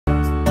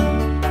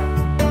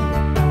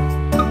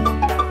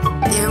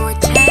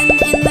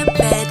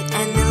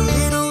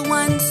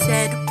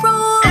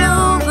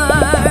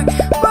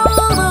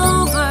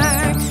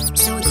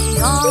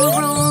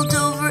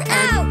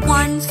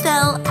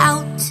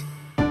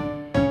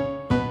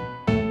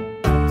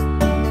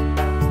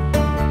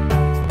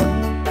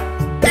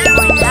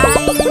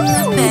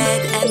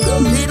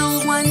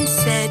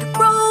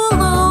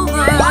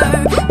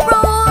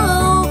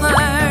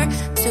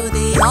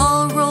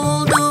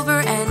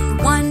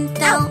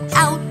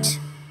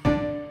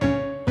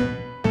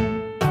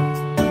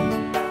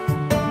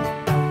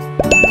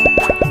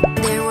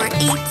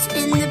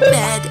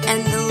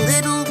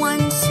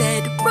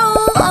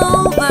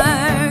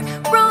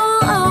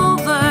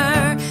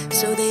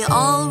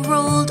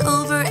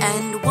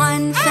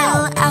one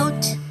fell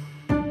out.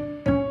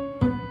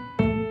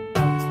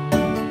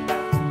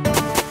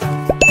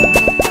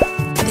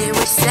 There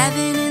were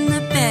 7 in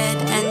the bed,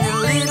 and the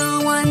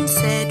little one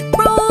said,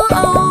 "Roll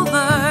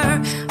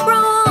over,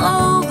 roll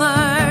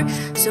over."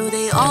 So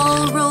they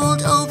all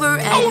rolled over,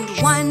 and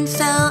one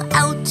fell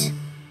out.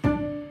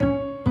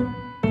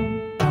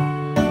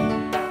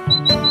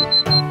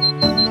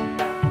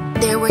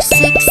 There were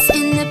 6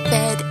 in the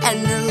bed, and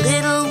the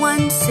little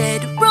one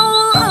said,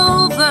 "Roll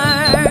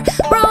over,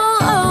 roll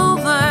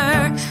over."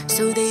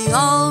 So they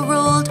all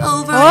rolled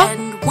over,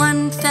 and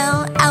one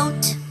fell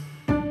out.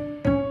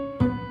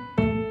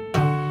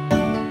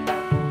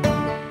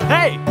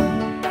 Hey!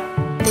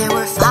 There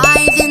were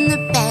 5 in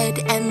the bed,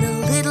 and the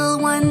little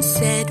one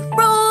said,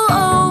 "Roll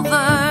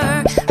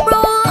over,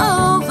 roll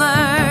over."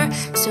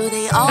 So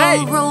they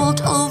all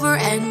rolled over,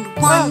 and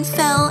one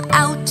fell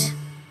out.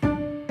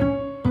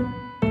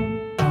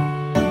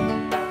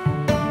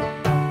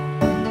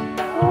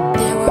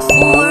 There were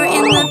 4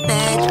 in the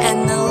bed, and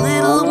the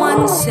little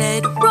one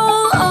said,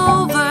 "Roll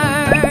over,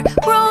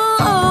 roll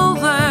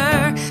over."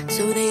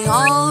 So they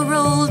all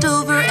rolled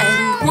over,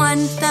 and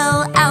one fell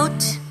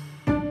out.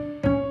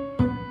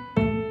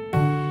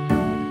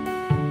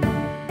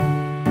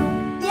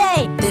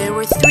 There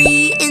were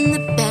 3 in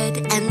the bed,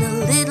 and the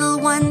little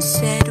one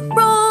said,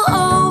 "Roll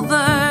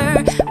over,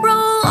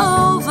 roll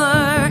over."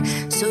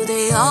 So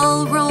they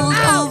all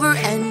rolled over,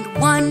 and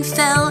one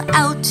fell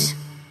out.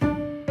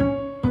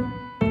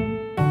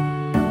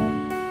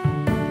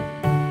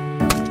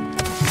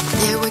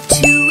 There were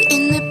 2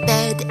 in the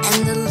bed, and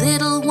the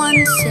little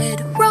one said,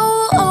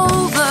 "Roll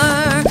over,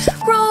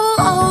 roll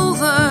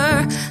over."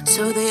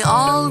 So they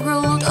all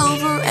rolled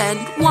over, and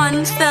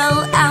one fell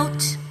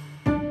out.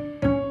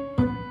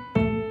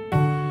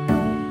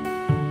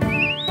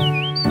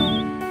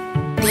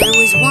 There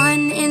was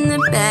 1 in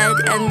the bed,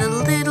 and the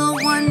little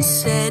one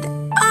said,